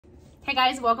Hey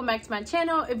guys, welcome back to my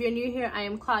channel. If you're new here, I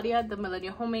am Claudia, the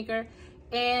Millennial Homemaker,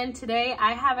 and today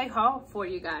I have a haul for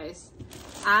you guys.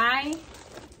 I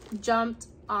jumped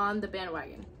on the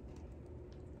bandwagon.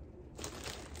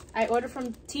 I ordered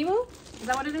from TEMU. Is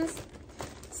that what it is?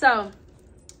 So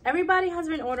everybody has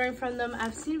been ordering from them.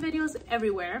 I've seen videos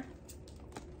everywhere,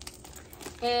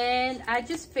 and I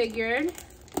just figured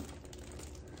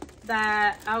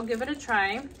that I'll give it a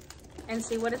try and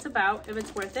see what it's about, if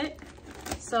it's worth it.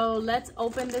 So let's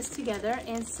open this together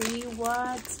and see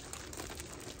what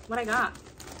I got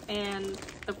and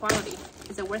the quality.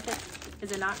 Is it worth it?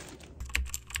 Is it not?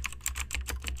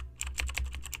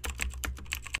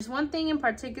 There's one thing in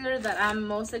particular that I'm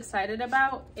most excited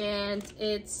about, and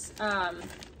it's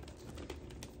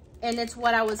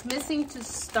what I was missing to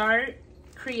start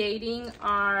creating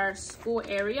our school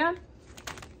area.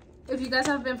 If you guys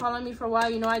have been following me for a while,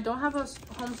 you know I don't have a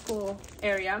homeschool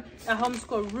area, a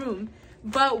homeschool room,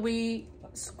 but we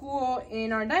school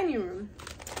in our dining room.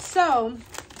 So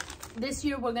this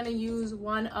year we're gonna use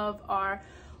one of our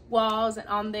walls, and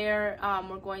on there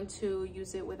we're going to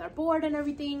use it with our board and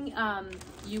everything.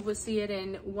 You will see it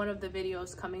in one of the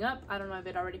videos coming up. I don't know if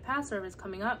it already passed or if it's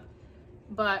coming up,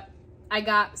 but I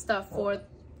got stuff for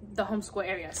the homeschool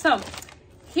area. So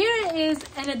here is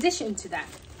an addition to that,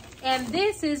 and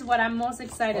this is what I'm most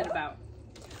excited about.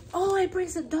 Oh, it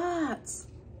brings the dots.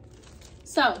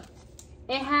 So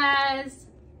it has,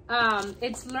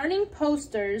 it's learning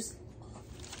posters.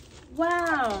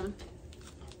 Wow.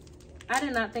 I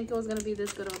did not think it was gonna be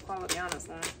this good of a quality,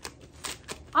 honestly.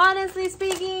 Honestly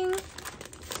speaking,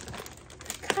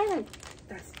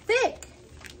 they're thick.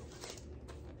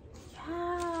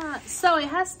 Yeah. So it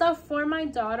has stuff for my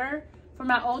daughter, for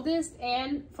my oldest,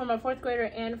 and for my 4th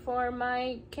grader, and for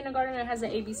my kindergartner. It has the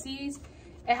ABCs.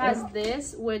 It has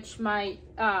this, which my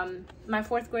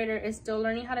 4th grader is still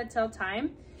learning how to tell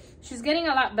time. She's getting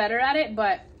a lot better at it,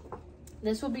 but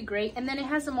this will be great. And then it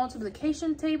has the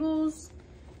multiplication tables.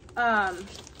 I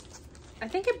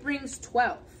think it brings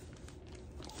 12.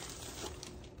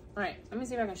 All right, let me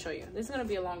see if I can show you. This is gonna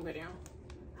be a long video.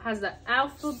 It has the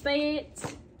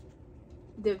alphabet,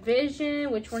 division,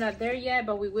 which we're not there yet,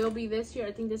 but we will be this year.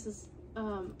 I think this is,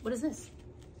 what is this?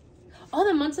 Oh,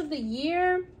 the months of the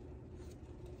year.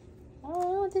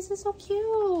 Oh, this is so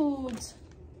cute.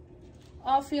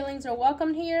 All feelings are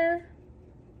welcomed here.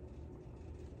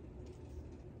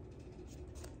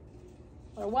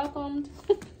 Are welcomed.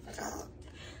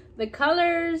 The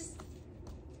colors.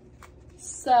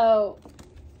 So,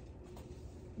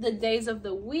 the days of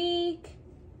the week.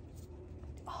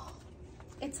 Oh,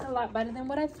 it's a lot better than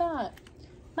what I thought.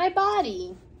 My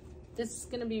body. This is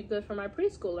gonna be good for my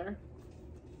preschooler.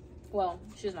 Well,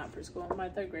 she's not preschool. My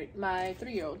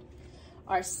 3-year-old.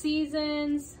 Our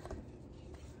seasons.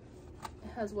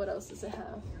 It has, what else does it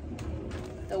have?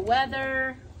 The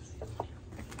weather,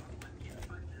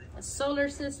 a solar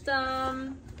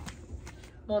system,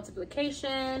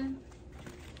 multiplication,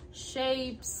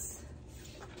 shapes,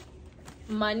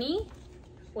 money,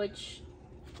 which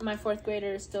my 4th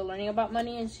grader is still learning about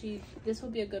money, and this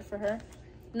will be a good for her.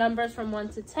 Numbers from 1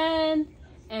 to 10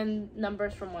 and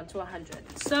numbers from 1 to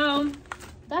 100. So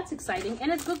that's exciting,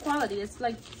 and it's good quality. It's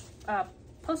like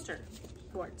poster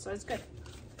board, so it's good.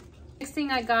 Next thing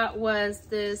I got was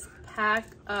this pack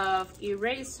of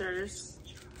erasers,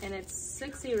 and it's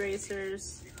 6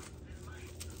 erasers.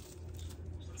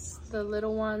 It's the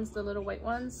little ones, the little white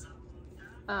ones.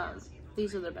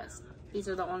 These are the best. These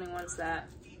are the only ones that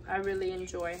I really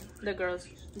enjoy the girls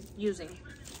using.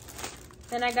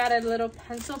 Then I got a little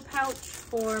pencil pouch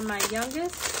for my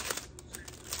youngest.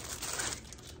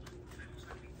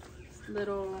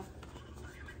 Little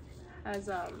has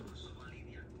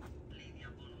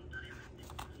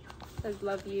says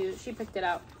love you. She picked it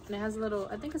out, and it has a little,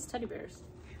 I think it's teddy bears.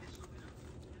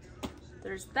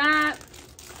 There's that.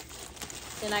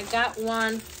 Then I got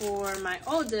one for my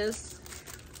oldest,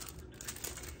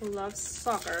 who loves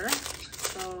soccer.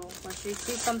 So when she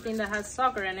sees something that has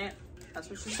soccer in it,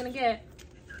 that's what she's gonna get.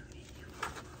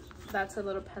 That's a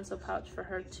little pencil pouch for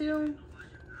her too.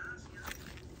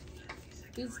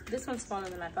 This one's smaller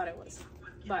than I thought it was.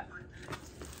 But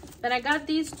then I got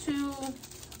these 2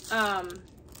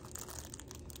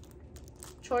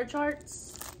 chore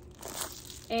charts,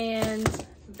 and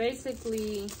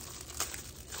basically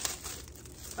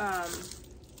I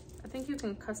think you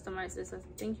can customize this. I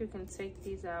think you can take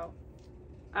these out,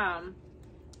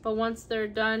 but once they're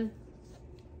done,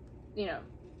 you know,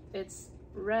 it's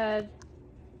red,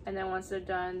 and then once they're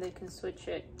done they can switch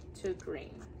it to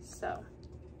green. So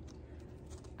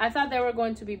I thought they were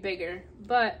going to be bigger,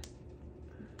 but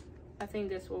I think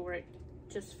this will work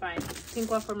just fine. Pink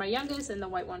one for my youngest and the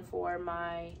white one for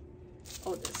my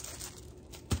oldest.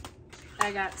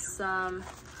 I got some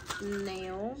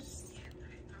nails.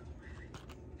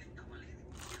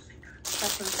 Got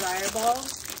some dryer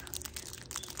balls.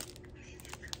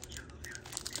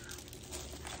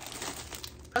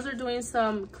 I was doing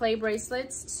some clay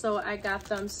bracelets, so I got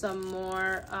them some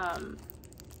more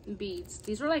beads.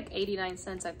 These were like 89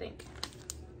 cents, I think.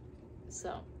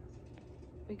 So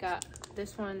we got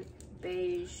this one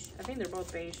beige. I think they're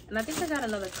both beige, and I think I got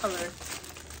another color.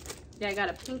 Yeah, I got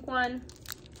a pink one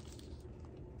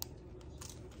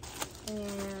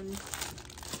and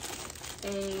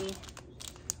a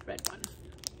red one.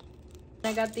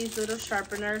 I got these little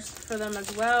sharpeners for them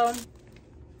as well.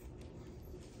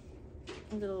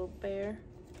 A little bear,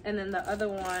 and then the other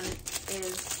one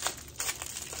is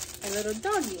a little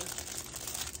doggy.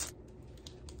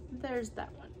 There's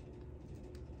that one.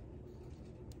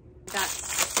 Got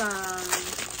some,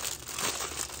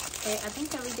 I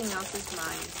think everything else is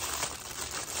mine.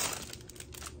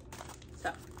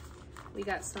 So we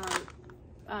got some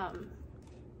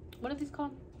what are these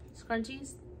called?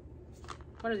 Scrunchies?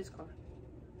 What are these called?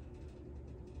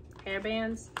 Hair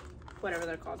bands? Whatever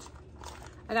they're called.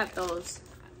 I got those.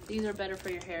 These are better for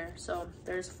your hair. So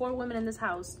there's 4 women in this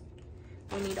house.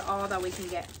 We need all that we can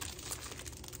get.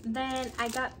 Then I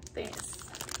got this.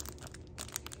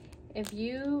 If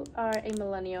you are a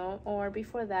millennial or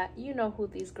before that, you know who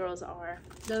these girls are.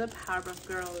 They're the Powerpuff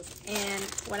Girls. And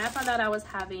when I found out I was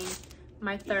having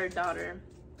my 3rd daughter,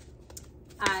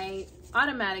 I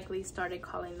automatically started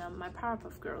calling them my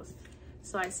Powerpuff Girls.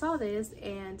 So I saw this,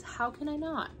 and how can I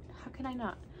not? How can I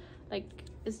not? Like,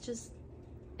 it's just,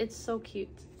 it's so cute,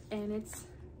 and it's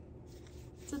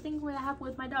a thing that I have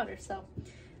with my daughter. So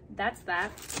that's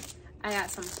that. I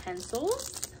got some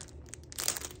pencils.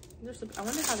 I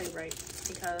wonder how they write,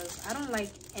 because I don't like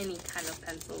any kind of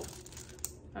pencil.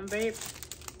 I'm very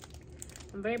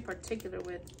particular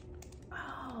with,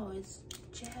 oh, it's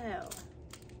gel.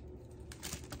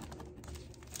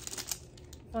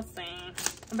 Let's see.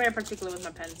 I'm very particular with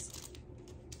my pens.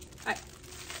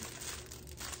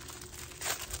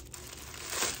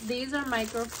 These are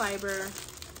microfiber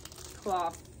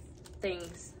cloth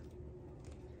things.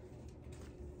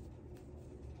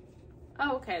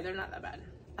 Oh, okay, they're not that bad.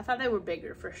 I thought they were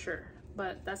bigger for sure,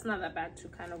 but that's not that bad to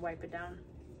kind of wipe it down.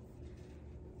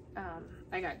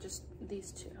 I got just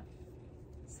these 2.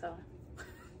 So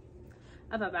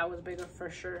I thought that was bigger for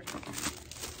sure.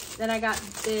 Then I got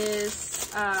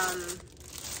this,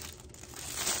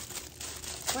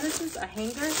 what is this, a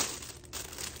hanger?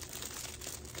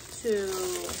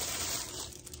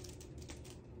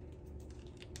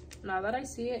 Now that I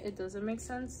see it, it doesn't make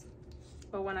sense,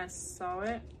 but when I saw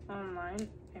it online,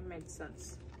 it made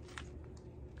sense.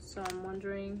 So I'm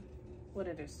wondering what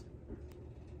it is.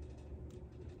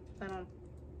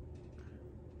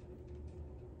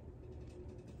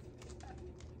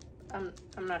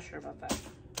 I'm not sure about that.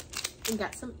 We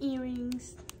got some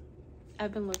earrings.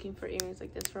 I've been looking for earrings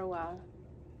like this for a while.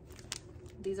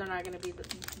 These are not going to be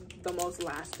the most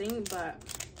lasting, but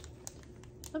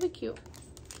they'll be cute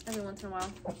every once in a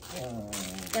while.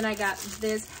 Then I got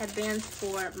this headband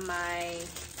for my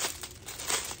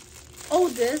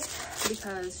oldest,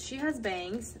 because she has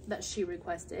bangs that she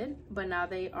requested, but now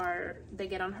they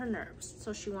get on her nerves,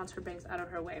 so she wants her bangs out of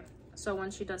her way. So when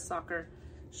she does soccer,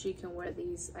 she can wear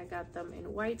these. I got them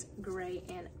in white, gray,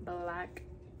 and black,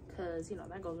 because you know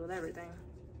that goes with everything.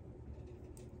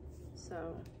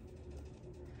 So,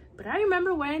 but I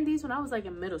remember wearing these when I was like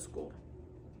in middle school,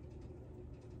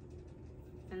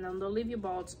 and then they'll leave you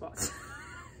bald spots.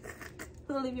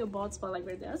 They'll leave you a bald spot like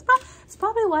right there. That's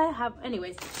probably why I have.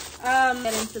 Anyways,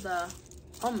 get into the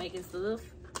homemaking stuff.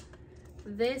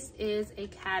 This is a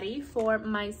caddy for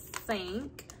my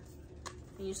sink.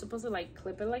 And you're supposed to like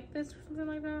clip it like this or something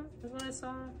like that. That's what I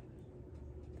saw.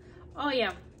 Oh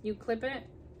yeah, you clip it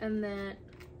and then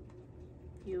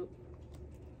you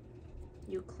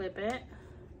clip it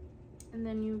and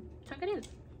then you tuck it in.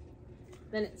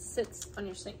 Then it sits on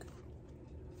your sink,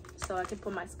 so I can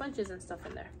put my sponges and stuff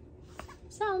in there.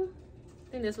 So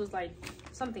I think this was like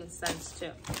something cents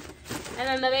too. And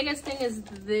then the biggest thing is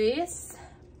this.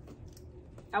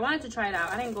 I wanted to try it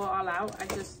out. I didn't go all out. I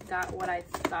just got what I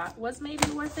thought was maybe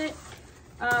worth it.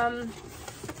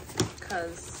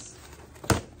 Cause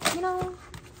you know,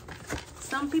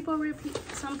 some people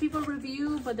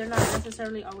review, but they're not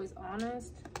necessarily always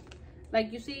honest.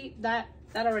 Like you see that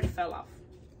already fell off,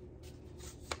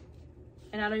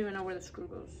 and I don't even know where the screw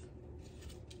goes.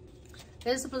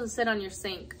 It's supposed to sit on your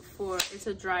sink for, it's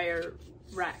a dryer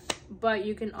rack, but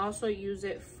you can also use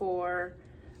it for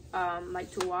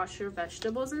like to wash your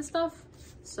vegetables and stuff.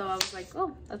 So I was like,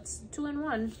 oh, that's 2 in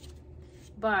 1.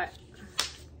 But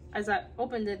as I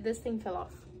opened it, this thing fell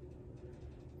off.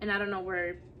 And I don't know where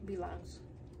it belongs.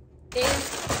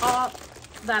 It's all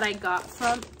that I got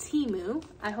from TEMU.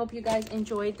 I hope you guys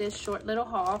enjoyed this short little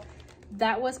haul.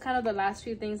 That was kind of the last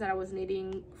few things that I was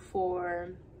needing for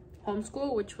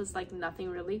homeschool, which was like nothing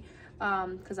really,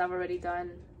 because I've already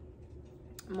done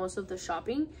most of the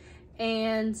shopping.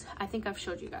 And I think I've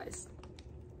showed you guys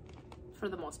for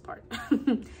the most part.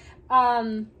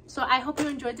 So I hope you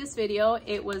enjoyed this video.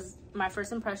 It was my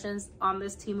first impressions on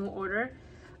this TEMU order.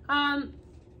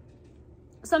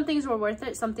 Some things were worth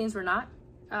it, some things were not.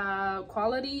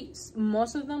 Quality,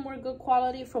 most of them were good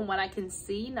quality from what I can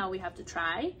see. Now we have to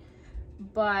try.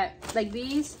 But like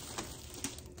these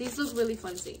look really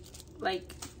flimsy.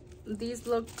 Like these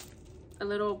look a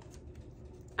little,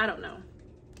 I don't know,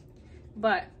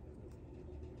 but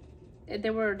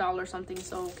they were $1 something,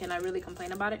 so can I really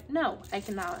complain about it? No, I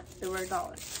cannot. They were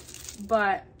 $1,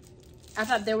 but I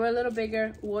thought they were a little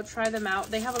bigger. We'll try them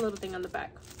out. They have a little thing on the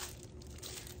back.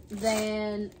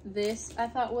 Then this I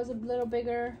thought was a little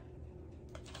bigger.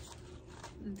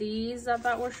 These I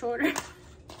thought were shorter,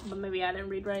 but maybe I didn't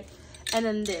read right. And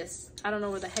then this, I don't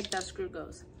know where the heck that screw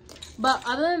goes. But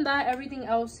other than that, everything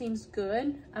else seems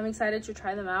good. I'm excited to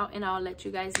try them out, and I'll let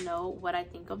you guys know what I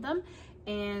think of them.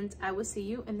 And I will see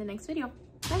you in the next video.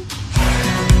 Bye.